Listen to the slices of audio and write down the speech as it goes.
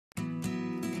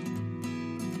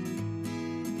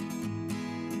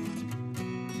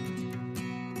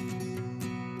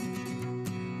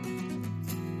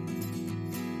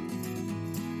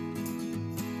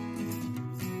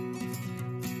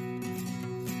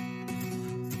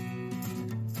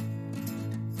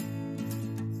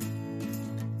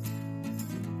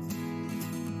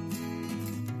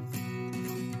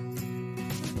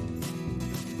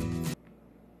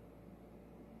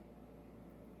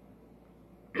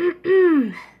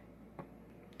Hello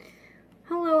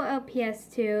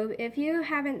LPSTUBE. If you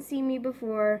haven't seen me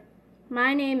before,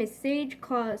 my name is Sage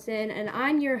Clausen and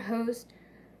I'm your host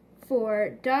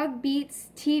for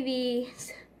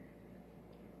DogbeatzTV's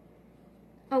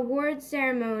award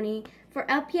ceremony for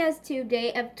LPSTUBE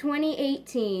Day of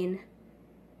 2018.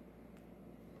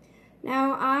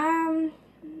 Now,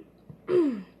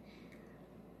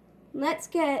 let's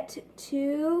get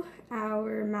to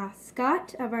our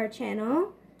mascot of our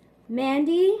channel,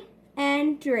 Mandy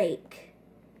and Drake.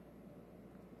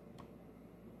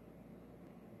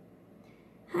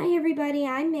 Hi everybody,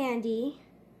 I'm Mandy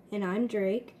and I'm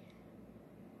Drake,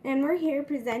 and we're here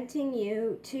presenting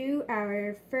you to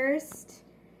our first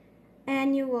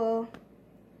annual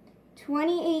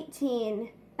 2018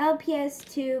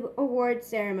 LPSTUBE award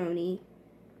ceremony.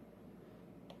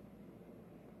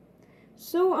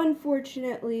 So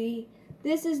unfortunately,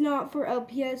 this is not for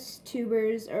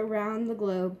LPSTubers around the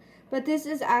globe, but this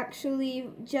is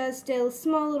actually just a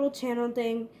small little channel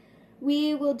thing.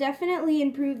 We will definitely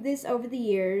improve this over the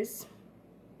years.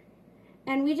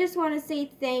 And we just want to say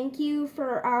thank you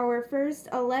for our first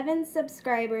 11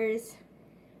 subscribers,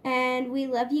 and we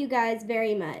love you guys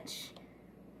very much.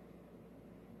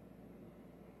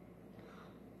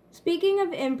 Speaking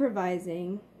of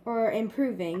improvising or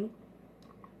improving,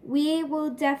 we will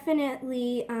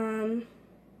definitely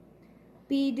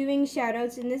be doing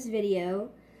shoutouts in this video,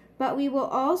 but we will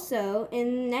also,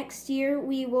 in next year,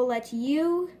 we will let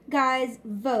you guys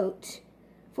vote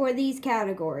for these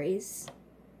categories.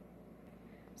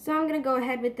 So I'm going to go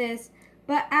ahead with this,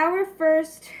 but our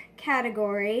first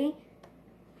category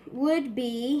would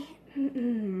be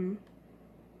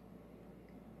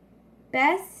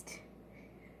Best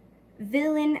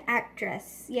Villain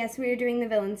Actress. Yes, we are doing the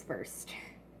villains first.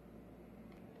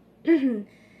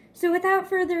 So without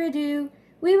further ado,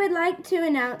 we would like to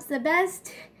announce the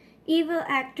best evil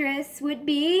actress would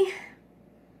be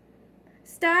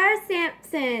Star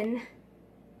Sampson.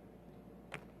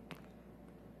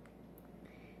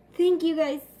 Thank you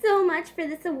guys so much for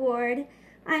this award.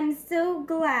 I'm so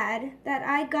glad that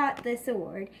I got this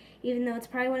award. Even though it's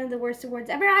probably one of the worst awards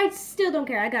ever, I still don't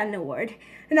care. I got an award.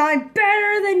 And I'm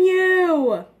better than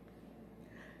you!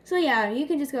 So yeah, you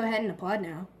can just go ahead and applaud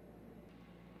now.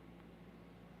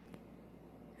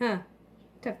 Huh.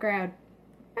 Tough crowd.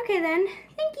 Okay then.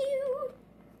 Thank you!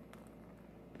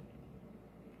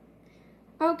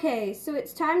 Okay, so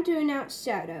it's time to announce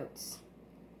shoutouts.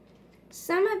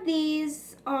 Some of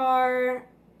these are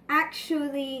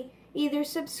actually either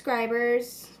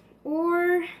subscribers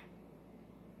or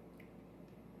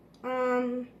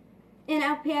an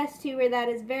LPSTuber that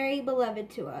is very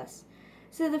beloved to us.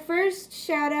 So the first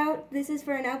shout out, this is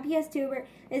for an LPSTuber,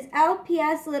 is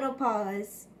LPS Little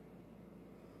Paws.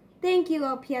 Thank you,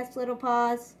 LPS Little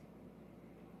Paws.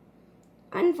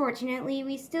 Unfortunately,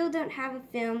 we still don't have a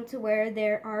film to where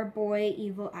there are boy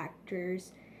evil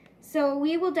actors. So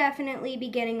we will definitely be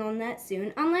getting on that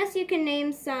soon, unless you can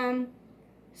name some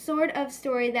sort of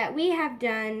story that we have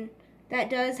done that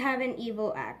does have an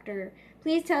evil actor.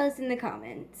 Please tell us in the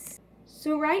comments.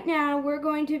 So right now, we're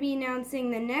going to be announcing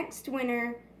the next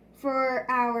winner for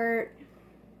our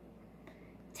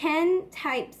 10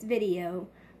 types video.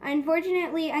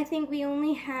 Unfortunately, I think we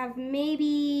only have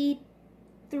maybe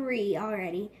 3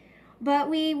 already. But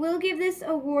we will give this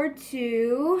award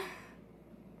to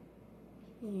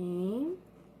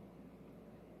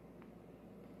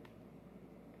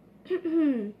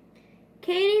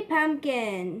Katie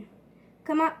Pumpkin.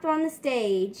 Come up on the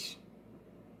stage.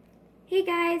 Hey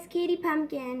guys, Katie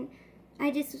Pumpkin.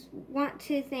 I just want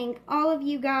to thank all of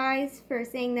you guys for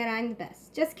saying that I'm the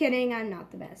best. Just kidding, I'm not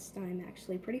the best. I'm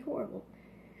actually pretty horrible.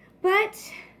 But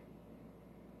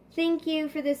thank you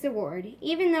for this award.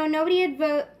 Even though nobody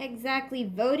had exactly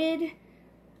voted,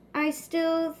 I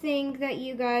still think that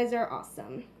you guys are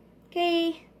awesome.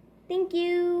 Okay, thank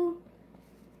you.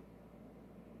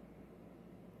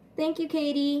 Thank you,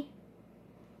 Katie.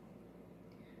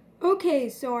 Okay,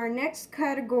 so our next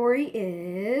category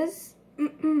is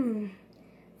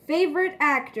favorite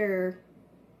actor.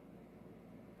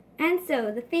 And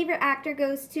so the favorite actor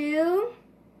goes to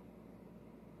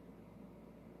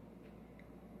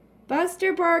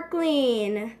Buster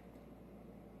Barkleen.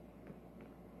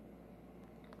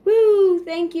 Woo!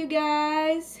 Thank you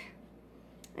guys.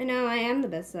 I know I am the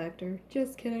best actor.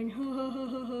 Just kidding.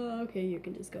 Okay, you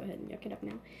can just go ahead and yuck it up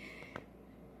now.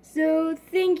 So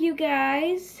thank you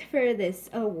guys for this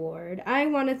award. I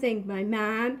want to thank my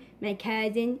mom, my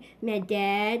cousin, my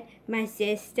dad, my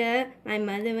sister, my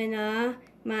mother-in-law,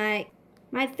 my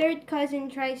third cousin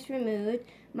twice removed,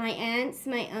 my aunts,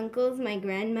 my uncles, my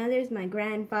grandmothers, my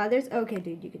grandfathers. Okay,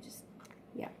 dude, you could just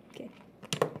Yeah, okay.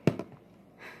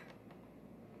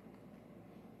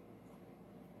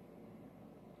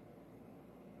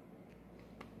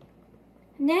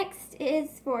 Next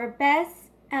is for Best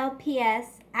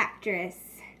LPS Actress.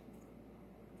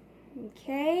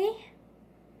 Okay.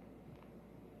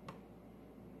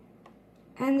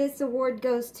 And this award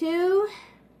goes to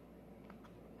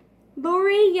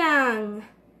Lori Young.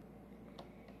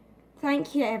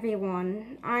 Thank you,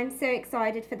 everyone. I'm so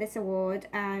excited for this award.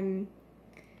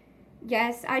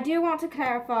 Yes, I do want to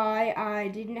clarify, I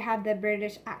didn't have the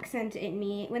British accent in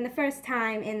me when the first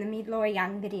time in the Meet Lori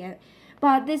Young video.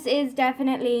 But this is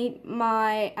definitely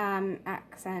my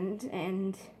accent,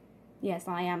 and yes,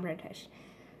 I am British.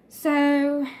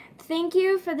 So, thank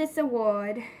you for this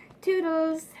award.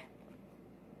 Toodles!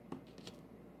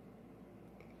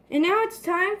 And now it's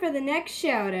time for the next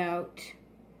shout out.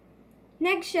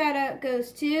 Next shout out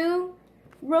goes to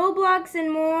Roblox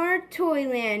and More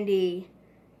Toylandy.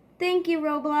 Thank you,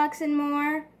 Roblox and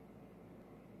More.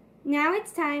 Now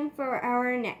it's time for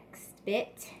our next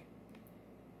bit.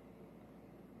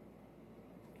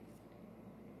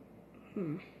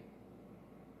 And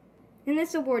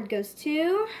this award goes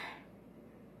to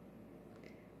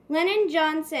Lennon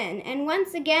Johnson and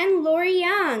once again Lori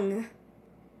Young.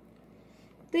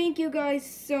 Thank you guys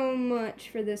so much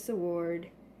for this award.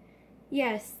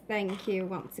 Yes, thank you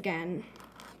once again.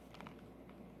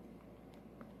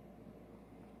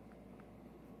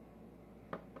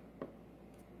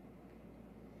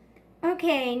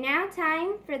 Okay, now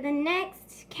time for the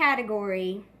next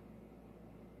category.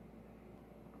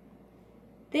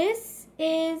 This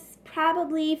is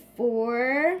probably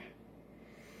for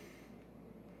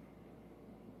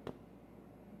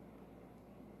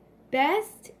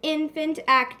Best Infant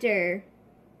Actor.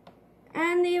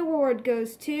 And the award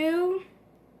goes to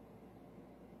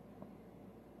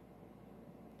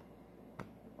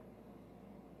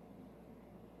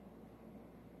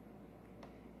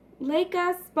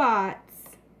Leica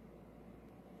Spots.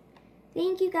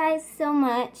 Thank you guys so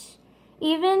much.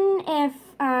 Even if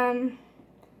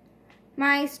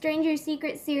my Stranger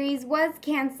Secret series was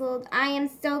canceled, I am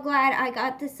so glad I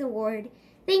got this award.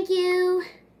 Thank you.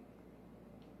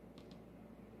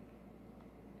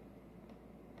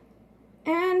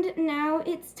 And now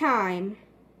it's time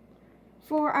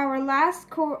for our last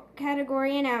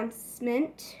category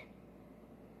announcement.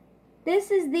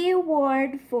 This is the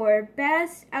award for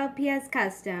Best LPS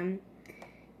Custom.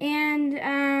 And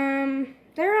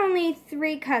there are only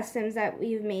 3 customs that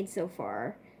we've made so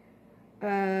far.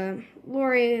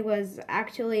 Lori was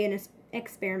actually an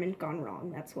experiment gone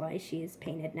wrong. That's why she is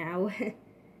painted now.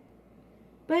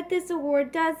 But this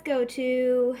award does go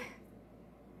to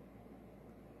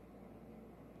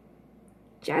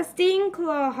Justine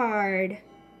Clawhard.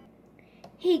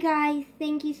 Hey guys,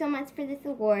 thank you so much for this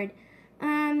award.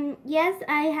 Yes,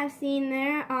 I have seen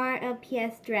there are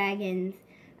LPS dragons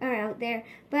are out there,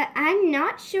 but I'm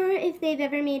not sure if they've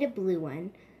ever made a blue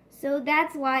one. So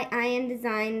that's why I am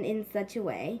designed in such a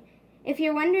way. If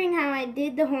you're wondering how I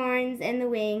did the horns and the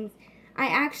wings, I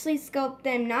actually sculpted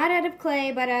them not out of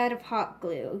clay, but out of hot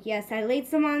glue. Yes, I laid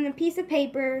some on a piece of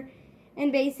paper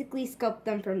and basically sculpted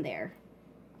them from there.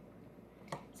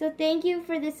 So thank you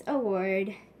for this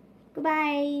award.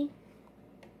 Goodbye.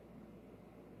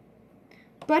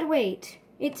 But wait,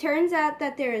 it turns out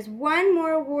that there is one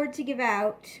more award to give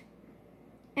out,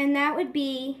 and that would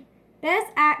be Best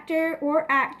Actor or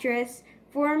Actress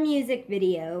for Music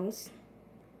Videos.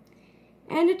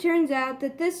 And it turns out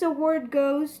that this award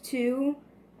goes to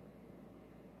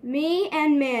me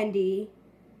and Mandy.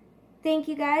 Thank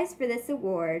you guys for this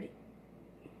award.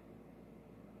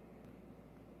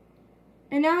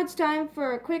 And now it's time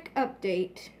for a quick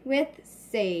update with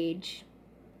Sage.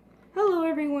 Hello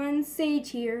everyone,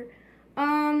 Sage here.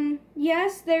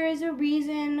 Yes, there is a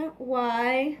reason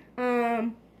why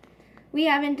we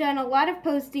haven't done a lot of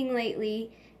posting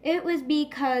lately. It was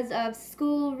because of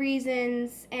school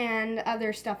reasons and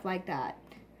other stuff like that.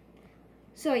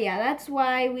 So yeah, that's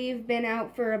why we've been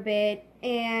out for a bit.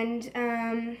 And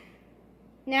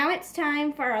now it's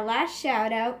time for our last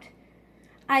shout out.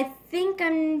 I think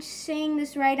I'm saying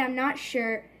this right, I'm not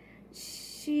sure.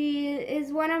 She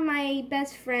is one of my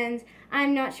best friends.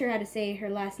 I'm not sure how to say her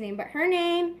last name, but her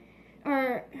name,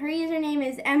 or her username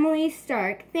is Emily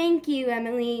Stark. Thank you,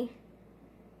 Emily.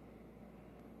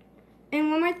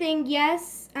 And one more thing,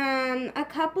 yes, a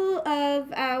couple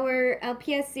of our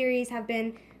LPS series have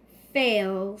been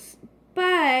fails,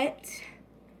 but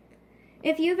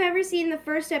if you've ever seen the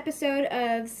first episode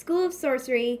of School of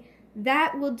Sorcery,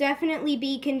 that will definitely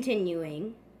be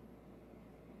continuing.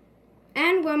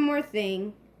 And one more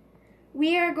thing,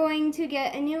 we are going to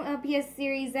get a new LPS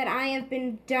series that I have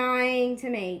been dying to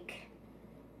make,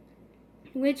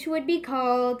 which would be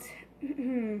called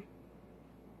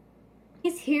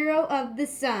Hero of the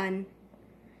Sun.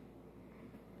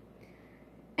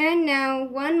 And now,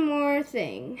 one more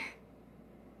thing.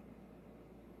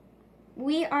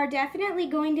 We are definitely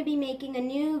going to be making a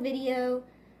new video,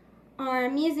 our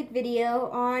music video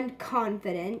on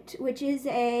Confident, which is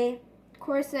of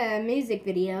course a music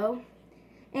video.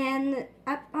 And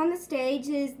up on the stage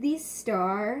is the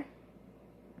star,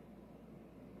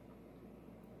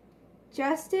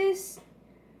 Justice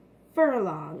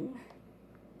Furlong.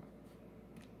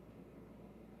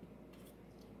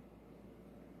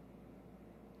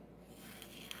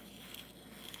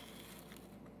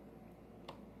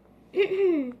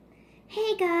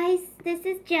 Hey guys, this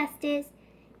is Justice,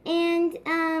 and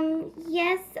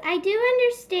yes, I do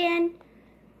understand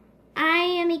I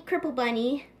am a cripple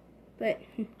bunny, but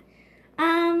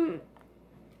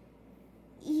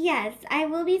yes, I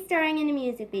will be starring in a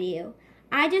music video.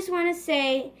 I just want to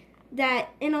say that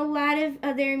in a lot of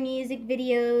other music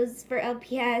videos for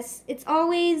LPS, it's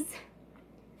always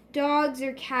dogs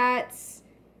or cats.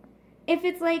 If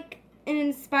it's like an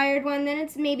inspired one, then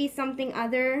it's maybe something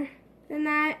other than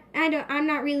that. I'm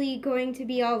not really going to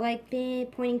be all like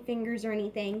pointing fingers or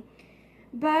anything,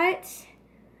 but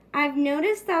I've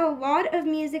noticed that a lot of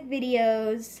music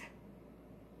videos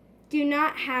do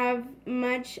not have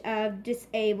much of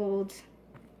disabled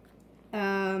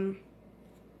LPS.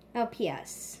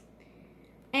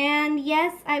 And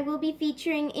yes, I will be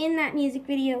featuring in that music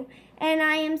video, and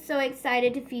I am so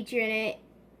excited to feature in it.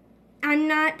 I'm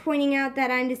not pointing out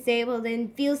that I'm disabled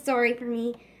and feel sorry for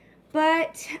me,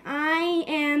 but I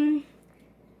am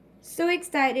so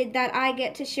excited that I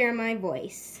get to share my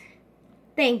voice.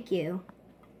 Thank you.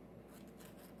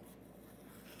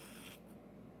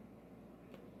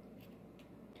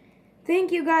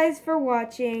 Thank you guys for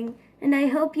watching, and I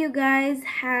hope you guys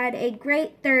had a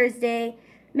great Thursday,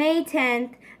 May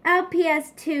 10th,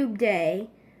 LPSTUBE Day.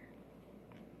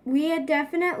 We had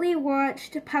definitely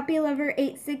watched Puppy Lover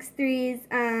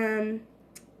 863's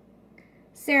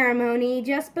ceremony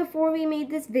just before we made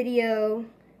this video.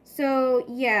 So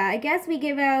yeah, I guess we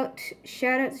give out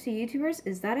shoutouts to YouTubers.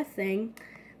 Is that a thing?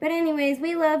 But anyways,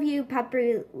 we love you,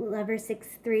 Puppy Lover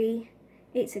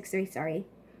 863, sorry.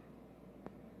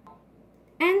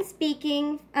 And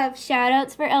speaking of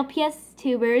shoutouts for LPS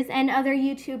tubers and other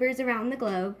YouTubers around the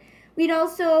globe, we'd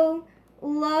also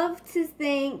love to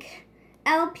thank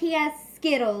LPS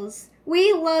Skittles.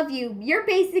 We love you. You're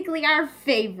basically our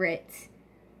favorite.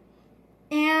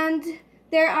 And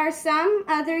there are some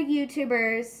other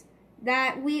YouTubers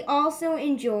that we also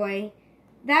enjoy.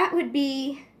 That would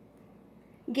be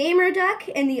Gamer Duck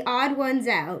and the Odd Ones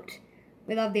Out.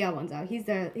 We love the Odd Ones Out. He's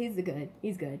good.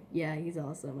 He's good. Yeah, he's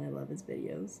awesome. I love his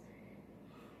videos.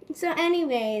 So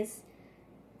anyways,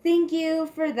 thank you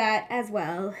for that as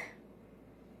well.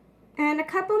 And a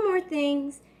couple more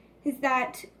things is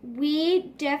that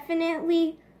we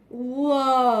definitely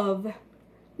love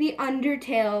the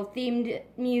Undertale themed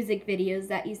music videos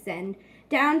that you send.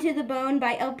 Down to the Bone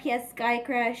by LPS Sky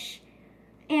Crush,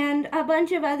 and a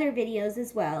bunch of other videos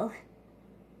as well.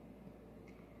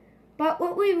 But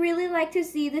what we really like to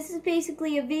see, this is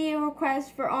basically a video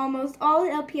request for almost all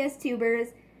LPS tubers,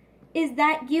 is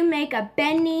that you make a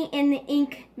Bendy and the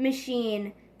Ink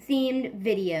Machine themed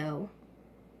video.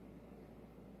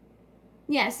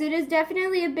 Yes, it is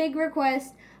definitely a big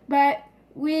request, but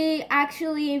we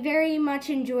actually very much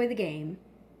enjoy the game.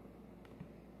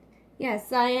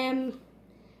 Yes, I am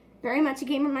very much a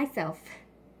gamer myself.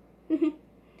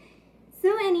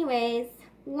 So anyways,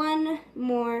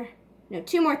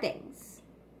 two more things.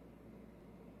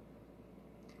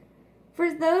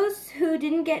 For those who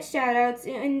didn't get shoutouts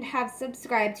and have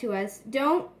subscribed to us,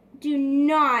 do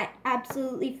not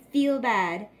absolutely feel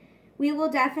bad. We will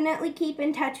definitely keep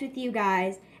in touch with you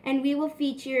guys, and we will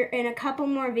feature in a couple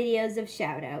more videos of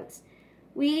shoutouts.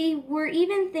 We were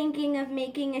even thinking of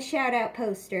making a shoutout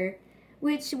poster,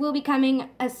 which will be coming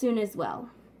as soon as well.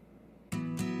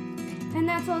 And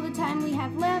that's all the time we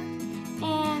have left,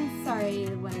 and sorry,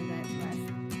 one of that last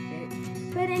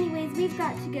bit. But anyways, we've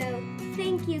got to go.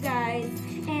 Thank you guys,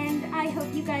 and I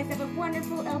hope you guys have a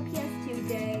wonderful LPS2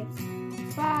 day.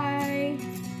 Bye!